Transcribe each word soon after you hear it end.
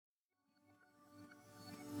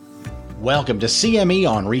Welcome to CME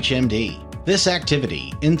on ReachMD. This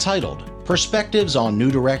activity, entitled Perspectives on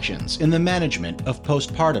New Directions in the Management of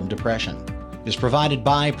Postpartum Depression, is provided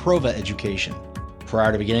by Prova Education.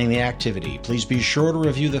 Prior to beginning the activity, please be sure to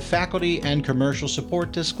review the faculty and commercial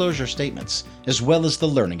support disclosure statements, as well as the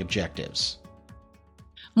learning objectives.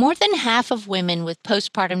 More than half of women with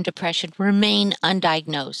postpartum depression remain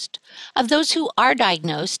undiagnosed. Of those who are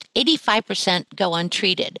diagnosed, 85% go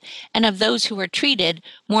untreated, and of those who are treated,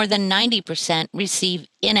 more than 90% receive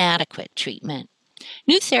inadequate treatment.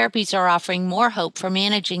 New therapies are offering more hope for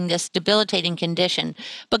managing this debilitating condition,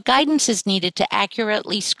 but guidance is needed to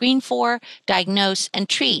accurately screen for, diagnose, and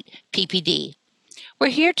treat PPD. We're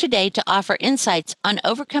here today to offer insights on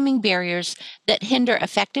overcoming barriers that hinder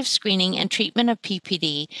effective screening and treatment of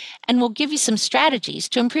PPD, and we'll give you some strategies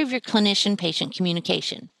to improve your clinician-patient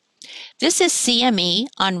communication. This is CME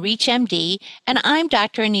on ReachMD, and I'm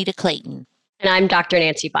Dr. Anita Clayton. And I'm Dr.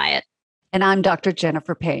 Nancy Byatt. And I'm Dr.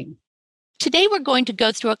 Jennifer Payne. Today we're going to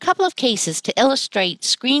go through a couple of cases to illustrate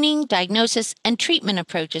screening, diagnosis, and treatment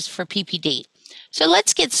approaches for PPD. So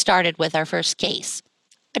let's get started with our first case.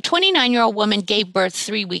 A 29-year-old woman gave birth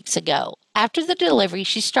 3 weeks ago. After the delivery,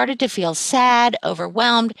 she started to feel sad,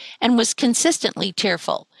 overwhelmed, and was consistently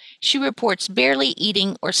tearful. She reports barely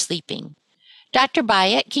eating or sleeping. Dr.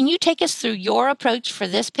 Byatt, can you take us through your approach for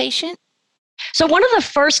this patient? So one of the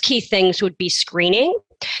first key things would be screening.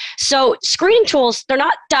 So screening tools, they're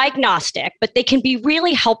not diagnostic, but they can be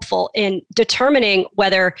really helpful in determining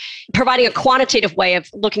whether providing a quantitative way of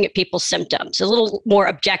looking at people's symptoms, a little more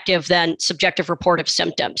objective than subjective report of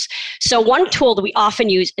symptoms. So one tool that we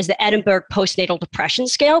often use is the Edinburgh Postnatal Depression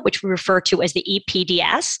Scale, which we refer to as the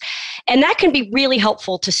EPDS. And that can be really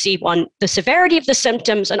helpful to see, one, the severity of the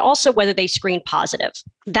symptoms and also whether they screen positive.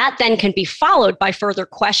 That then can be followed by further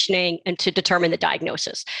questioning and to determine the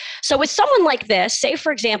diagnosis. So with someone like this, say,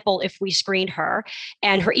 for example, if we screened her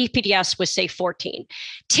and her EPDS was, say, 14,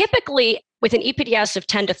 typically with an EPDS of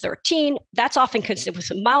 10 to 13, that's often considered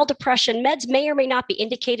with mild depression. Meds may or may not be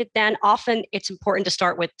indicated then. Often it's important to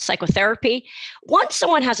start with psychotherapy. Once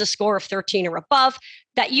someone has a score of 13 or above,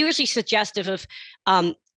 that usually suggestive of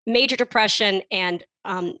major depression and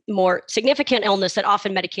more significant illness that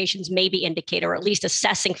often medications may be indicated, or at least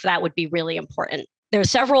assessing for that would be really important. There are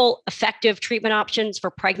several effective treatment options for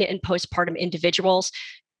pregnant and postpartum individuals.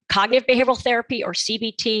 Cognitive behavioral therapy, or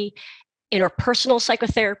CBT, interpersonal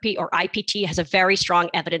psychotherapy, or IPT, has a very strong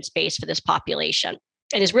evidence base for this population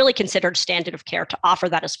and is really considered standard of care to offer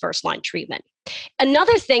that as first-line treatment.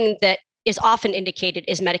 Another thing that is often indicated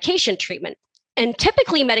is medication treatment. And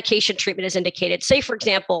typically medication treatment is indicated, say, for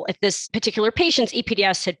example, if this particular patient's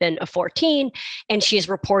EPDS had been a 14 and she is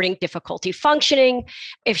reporting difficulty functioning,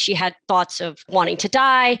 if she had thoughts of wanting to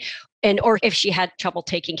die, or if she had trouble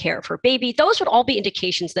taking care of her baby, those would all be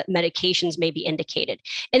indications that medications may be indicated.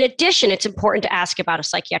 In addition, it's important to ask about a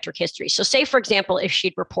psychiatric history. So say, for example, if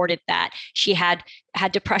she'd reported that she had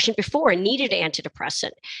depression before and needed an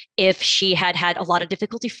antidepressant, if she had a lot of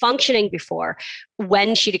difficulty functioning before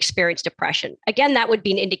when she'd experienced depression, again, that would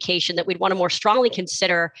be an indication that we'd want to more strongly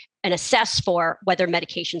consider and assess for whether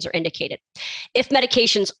medications are indicated. If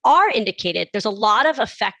medications are indicated, there's a lot of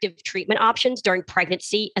effective treatment options during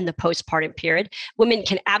pregnancy and the postpartum period. Women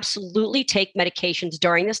can absolutely take medications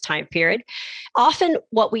during this time period. Often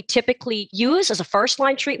what we typically use as a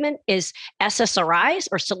first-line treatment is SSRIs,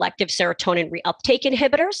 or selective serotonin reuptake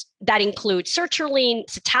inhibitors. That include sertraline,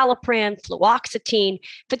 citalopram, fluoxetine.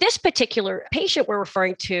 For this particular patient we're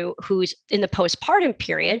referring to who's in the postpartum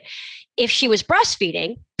period, if she was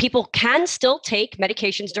breastfeeding, people can still take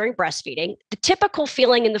medications during breastfeeding. The typical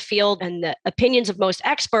feeling in the field and the opinions of most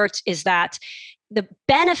experts is that the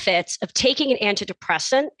benefits of taking an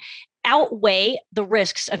antidepressant outweigh the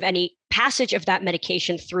risks of any passage of that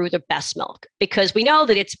medication through the breast milk, because we know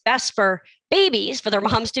that it's best for babies, for their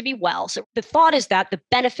moms to be well. So the thought is that the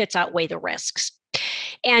benefits outweigh the risks.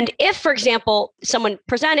 And if, for example, someone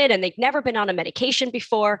presented and they've never been on a medication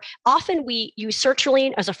before, often we use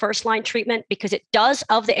sertraline as a first-line treatment because it does,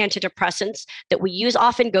 of the antidepressants that we use,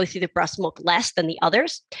 often go through the breast milk less than the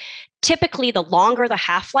others. Typically, the longer the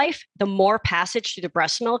half-life, the more passage through the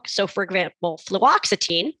breast milk. So, for example,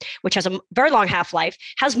 fluoxetine, which has a very long half-life,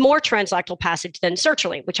 has more translactal passage than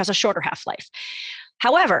sertraline, which has a shorter half-life.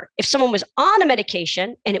 However, if someone was on a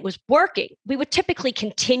medication and it was working, we would typically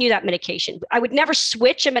continue that medication. I would never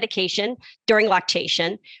switch a medication during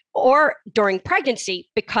lactation or during pregnancy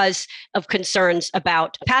because of concerns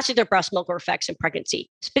about passage of breast milk or effects in pregnancy,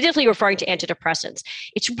 specifically referring to antidepressants.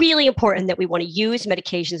 It's really important that we want to use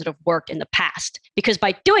medications that have worked in the past, because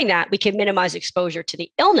by doing that, we can minimize exposure to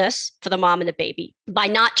the illness for the mom and the baby by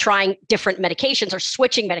not trying different medications or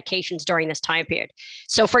switching medications during this time period.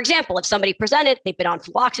 So, for example, if somebody presented, they've been on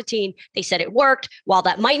fluoxetine, they said it worked. While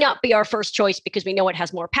that might not be our first choice because we know it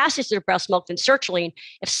has more passage through breast milk than sertraline,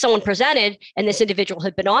 if someone presented and this individual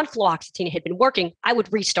had been on fluoxetine, it had been working, I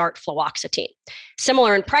would restart fluoxetine.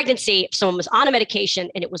 Similar in pregnancy, if someone was on a medication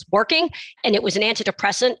and it was working and it was an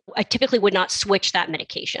antidepressant, I typically would not switch that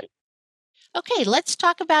medication. Okay, let's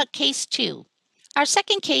talk about case 2. Our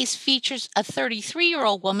second case features a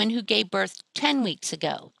 33-year-old woman who gave birth 10 weeks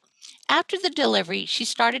ago. After the delivery, she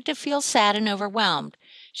started to feel sad and overwhelmed.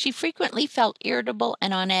 She frequently felt irritable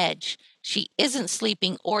and on edge. She isn't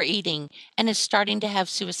sleeping or eating and is starting to have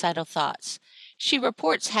suicidal thoughts. She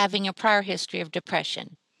reports having a prior history of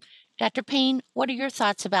depression. Dr. Payne, what are your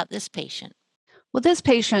thoughts about this patient? Well, this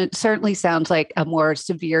patient certainly sounds like a more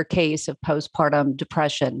severe case of postpartum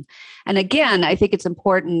depression. And again, I think it's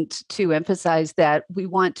important to emphasize that we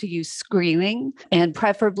want to use screening and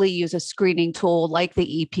preferably use a screening tool like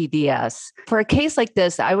the EPDS. For a case like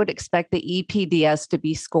this, I would expect the EPDS to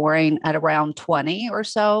be scoring at around 20 or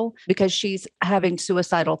so because she's having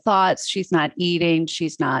suicidal thoughts, she's not eating,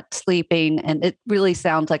 she's not sleeping, and it really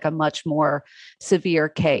sounds like a much more severe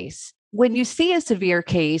case. When you see a severe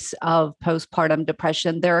case of postpartum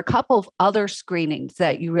depression, there are a couple of other screenings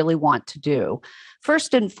that you really want to do.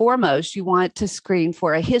 First and foremost, you want to screen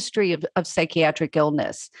for a history of psychiatric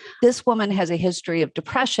illness. This woman has a history of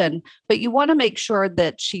depression, but you want to make sure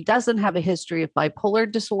that she doesn't have a history of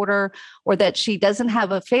bipolar disorder or that she doesn't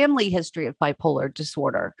have a family history of bipolar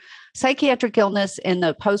disorder. Psychiatric illness in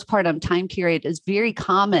the postpartum time period is very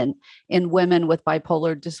common in women with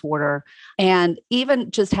bipolar disorder. And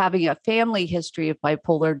even just having a family history of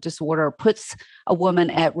bipolar disorder puts a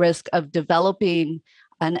woman at risk of developing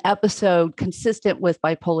an episode consistent with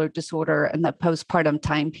bipolar disorder in the postpartum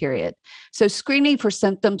time period. So screening for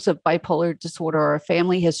symptoms of bipolar disorder or a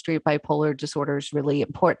family history of bipolar disorder is really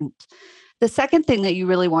important. The second thing that you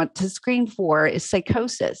really want to screen for is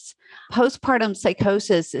psychosis. Postpartum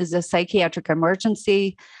psychosis is a psychiatric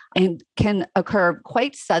emergency and can occur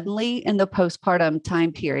quite suddenly in the postpartum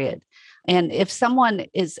time period. And if someone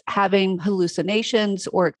is having hallucinations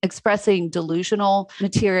or expressing delusional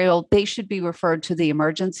material, they should be referred to the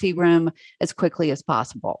emergency room as quickly as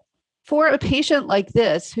possible. For a patient like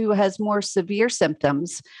this who has more severe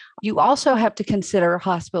symptoms, you also have to consider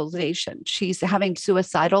hospitalization. She's having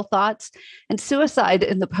suicidal thoughts, and suicide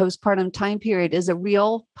in the postpartum time period is a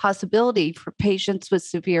real possibility for patients with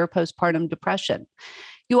severe postpartum depression.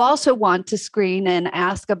 You also want to screen and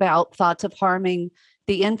ask about thoughts of harming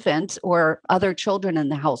the infant or other children in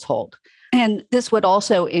the household. And this would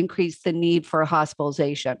also increase the need for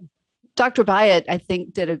hospitalization. Dr. Byatt, I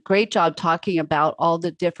think, did a great job talking about all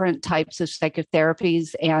the different types of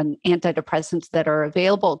psychotherapies and antidepressants that are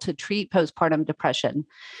available to treat postpartum depression.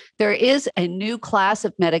 There is a new class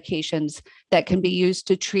of medications that can be used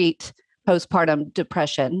to treat postpartum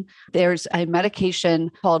depression. There's a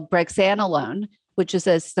medication called brexanolone, which is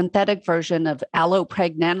a synthetic version of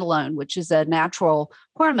allopregnanolone, which is a natural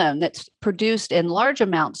hormone that's produced in large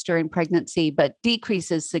amounts during pregnancy, but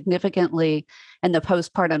decreases significantly in the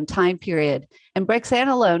postpartum time period. And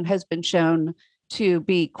brexanolone has been shown to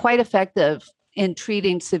be quite effective in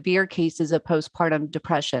treating severe cases of postpartum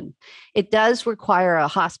depression. It does require a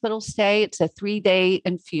hospital stay. It's a 3-day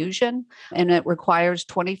infusion, and it requires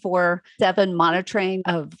 24/7 monitoring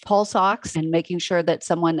of pulse ox and making sure that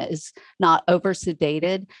someone is not over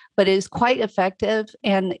sedated, but it is quite effective,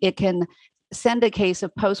 and it can send a case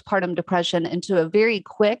of postpartum depression into a very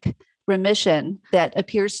quick remission that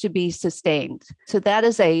appears to be sustained. So that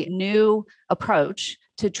is a new approach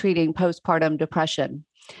to treating postpartum depression.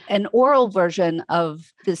 An oral version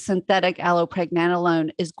of the synthetic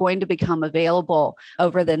allopregnanolone is going to become available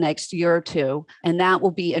over the next year or two, and that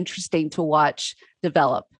will be interesting to watch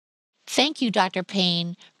develop. Thank you, Dr.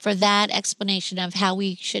 Payne, for that explanation of how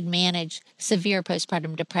we should manage severe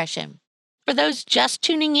postpartum depression. For those just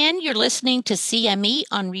tuning in, you're listening to CME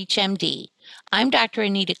on ReachMD. I'm Dr.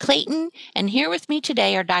 Anita Clayton, and here with me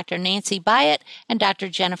today are Dr. Nancy Byatt and Dr.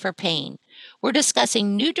 Jennifer Payne. We're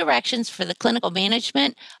discussing new directions for the clinical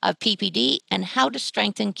management of PPD and how to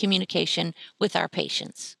strengthen communication with our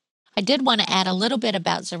patients. I did want to add a little bit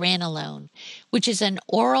about zuranolone, which is an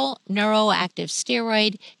oral neuroactive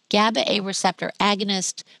steroid, GABA A receptor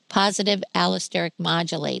agonist, positive allosteric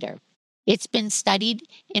modulator. It's been studied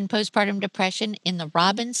in postpartum depression in the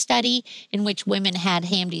ROBIN study, in which women had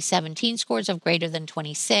HAM-D17 scores of greater than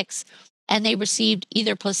 26, and they received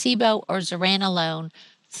either placebo or zuranolone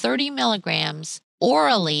 30 milligrams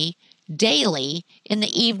orally daily in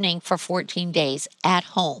the evening for 14 days at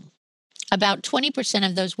home. About 20%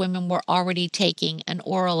 of those women were already taking an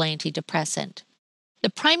oral antidepressant. The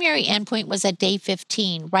primary endpoint was at day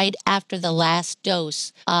 15, right after the last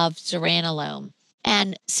dose of zuranolone.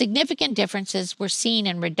 And significant differences were seen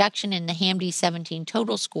in reduction in the HAM-D17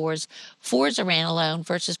 total scores for zuranolone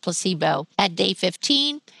versus placebo at day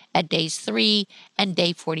 15, at days 3, and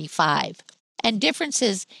day 45. And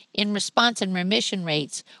differences in response and remission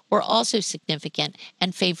rates were also significant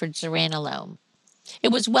and favored zuranolone. It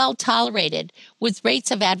was well tolerated, with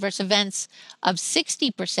rates of adverse events of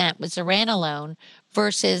 60% with zuranolone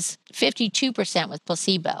versus 52% with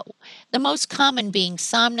placebo, the most common being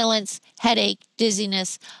somnolence, headache,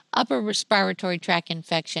 dizziness, upper respiratory tract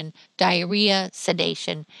infection, diarrhea,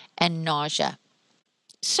 sedation, and nausea.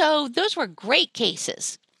 So those were great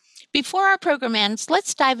cases. Before our program ends,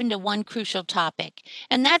 let's dive into one crucial topic,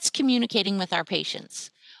 and that's communicating with our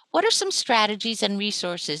patients. What are some strategies and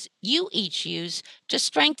resources you each use to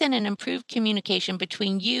strengthen and improve communication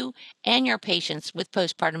between you and your patients with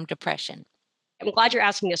postpartum depression? I'm glad you're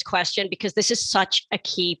asking this question because this is such a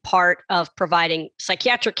key part of providing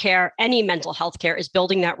psychiatric care, any mental health care, is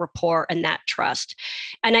building that rapport and that trust.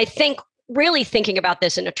 And I think really thinking about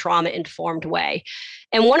this in a trauma-informed way.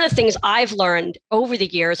 And one of the things I've learned over the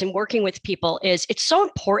years in working with people is it's so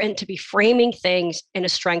important to be framing things in a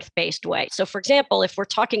strength-based way. So for example, if we're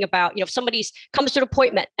talking about, if somebody comes to an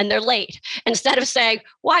appointment and they're late, instead of saying,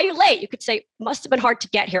 why are you late? You could say, must have been hard to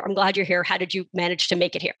get here. I'm glad you're here. How did you manage to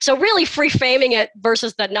make it here? So really reframing it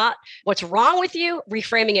versus the not what's wrong with you,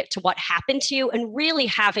 reframing it to what happened to you, and really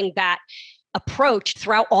having that approach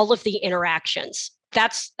throughout all of the interactions.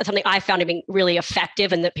 That's something I found to be really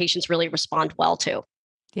effective and that patients really respond well to.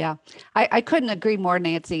 Yeah, I couldn't agree more,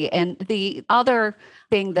 Nancy. And the other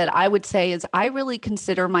thing that I would say is I really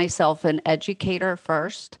consider myself an educator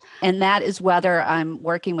first. And that is whether I'm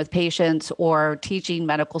working with patients or teaching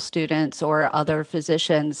medical students or other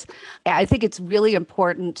physicians. I think it's really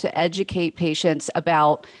important to educate patients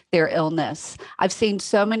about their illness. I've seen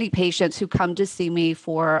so many patients who come to see me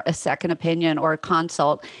for a second opinion or a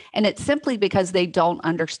consult, and it's simply because they don't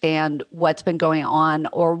understand what's been going on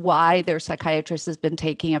or why their psychiatrist has been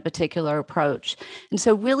taking a particular approach. And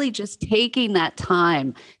so really just taking that time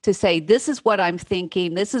to say, this is what I'm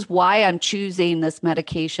thinking, this is why I'm choosing this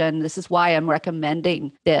medication, this is why I'm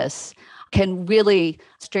recommending this, can really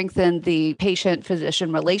strengthen the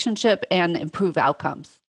patient-physician relationship and improve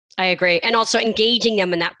outcomes. I agree. And also engaging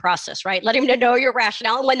them in that process, right? Letting them know your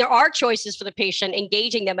rationale. And when there are choices for the patient,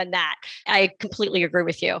 engaging them in that. I completely agree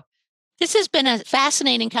with you. This has been a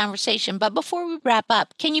fascinating conversation, but before we wrap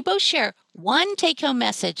up, can you both share one take-home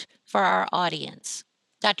message for our audience?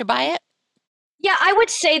 Dr. Byatt? Yeah, I would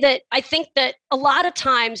say that I think that a lot of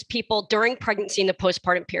times people during pregnancy and the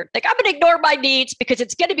postpartum period, like, I'm going to ignore my needs because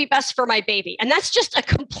it's going to be best for my baby. And that's just a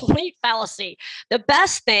complete fallacy. The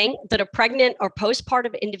best thing that a pregnant or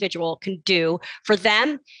postpartum individual can do for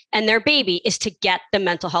them and their baby is to get the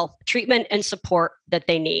mental health treatment and support that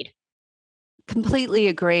they need. Completely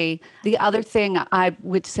agree. The other thing I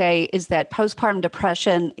would say is that postpartum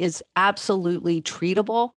depression is absolutely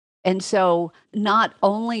treatable. And so not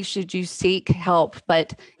only should you seek help,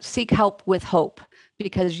 but seek help with hope,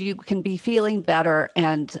 because you can be feeling better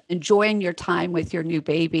and enjoying your time with your new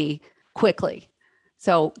baby quickly.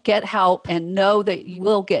 So get help and know that you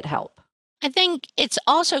will get help. I think it's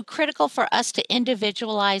also critical for us to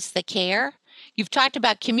individualize the care. You've talked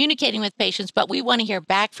about communicating with patients, but we want to hear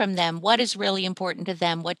back from them. What is really important to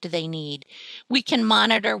them? What do they need? We can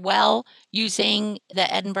monitor well using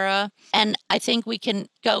the Edinburgh, and I think we can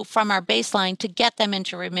go from our baseline to get them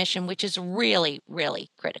into remission, which is really,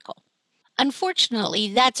 really critical. Unfortunately,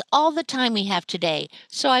 that's all the time we have today.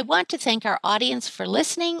 So I want to thank our audience for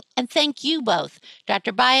listening and thank you both,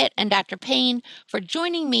 Dr. Byatt and Dr. Payne, for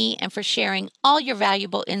joining me and for sharing all your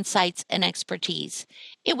valuable insights and expertise.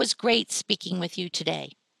 It was great speaking with you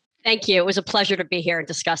today. Thank you. It was a pleasure to be here and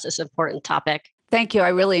discuss this important topic. Thank you. I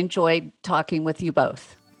really enjoyed talking with you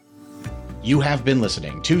both. You have been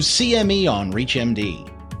listening to CME on ReachMD.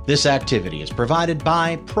 This activity is provided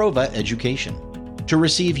by Prova Education. To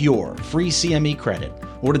receive your free CME credit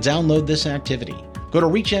or to download this activity, go to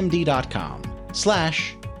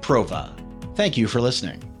reachmd.com/Prova. Thank you for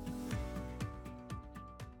listening.